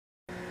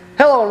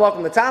Hello and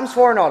welcome to Tom's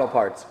Foreign Auto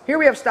Parts. Here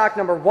we have stock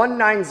number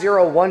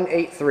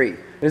 190183. It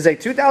is a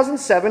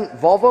 2007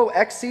 Volvo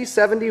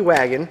XC70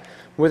 wagon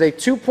with a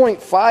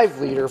 2.5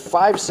 liter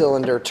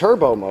 5-cylinder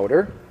turbo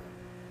motor.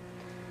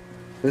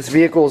 This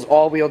vehicle is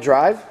all-wheel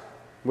drive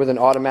with an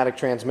automatic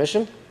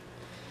transmission.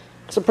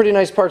 Some pretty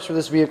nice parts for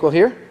this vehicle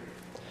here.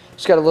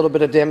 Just got a little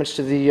bit of damage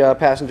to the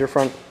passenger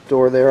front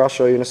door there. I'll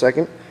show you in a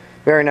second.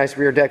 Very nice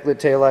rear deck lid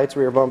taillights,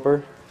 rear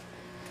bumper.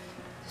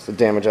 That's the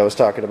damage I was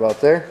talking about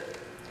there.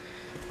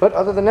 But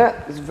other than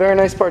that, it's very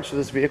nice parts for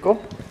this vehicle.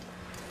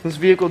 This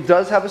vehicle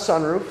does have a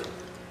sunroof.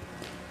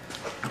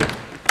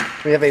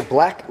 We have a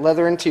black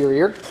leather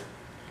interior.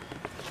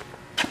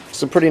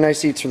 Some pretty nice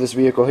seats for this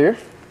vehicle here.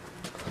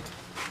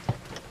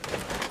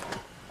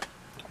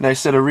 Nice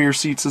set of rear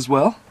seats as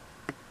well.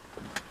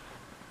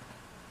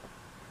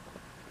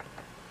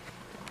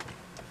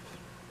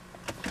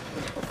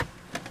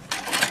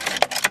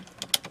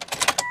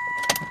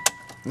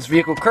 This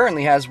vehicle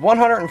currently has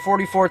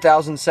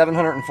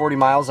 144,740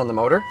 miles on the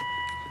motor.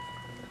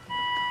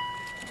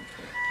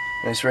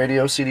 Nice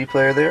radio, CD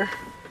player there.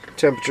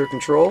 Temperature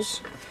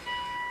controls.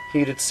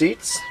 Heated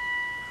seats.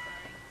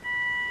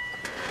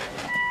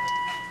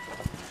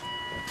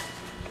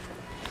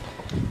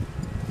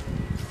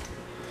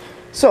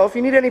 So if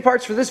you need any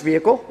parts for this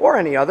vehicle or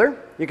any other,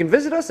 you can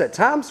visit us at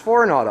Tom's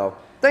Foreign Auto.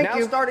 Thank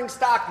you. Now starting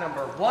stock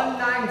number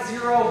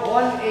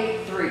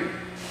 190183.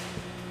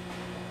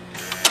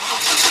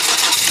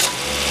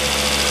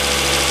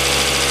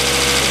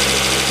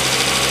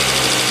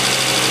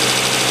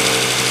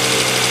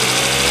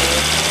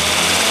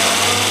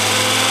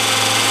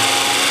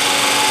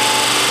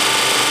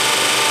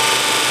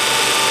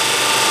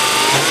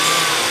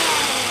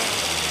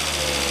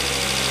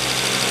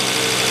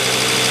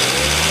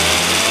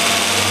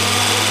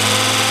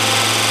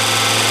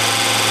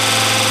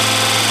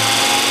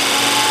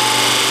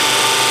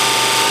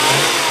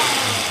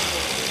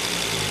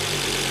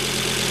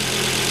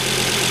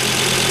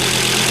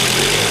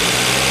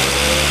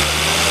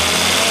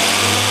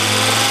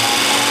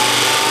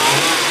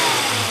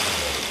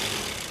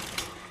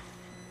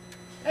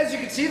 As you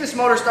can see, this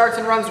motor starts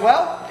and runs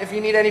well. If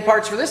you need any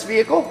parts for this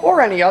vehicle or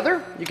any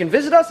other, you can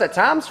visit us at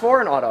Tom's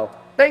Foreign Auto.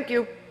 Thank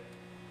you.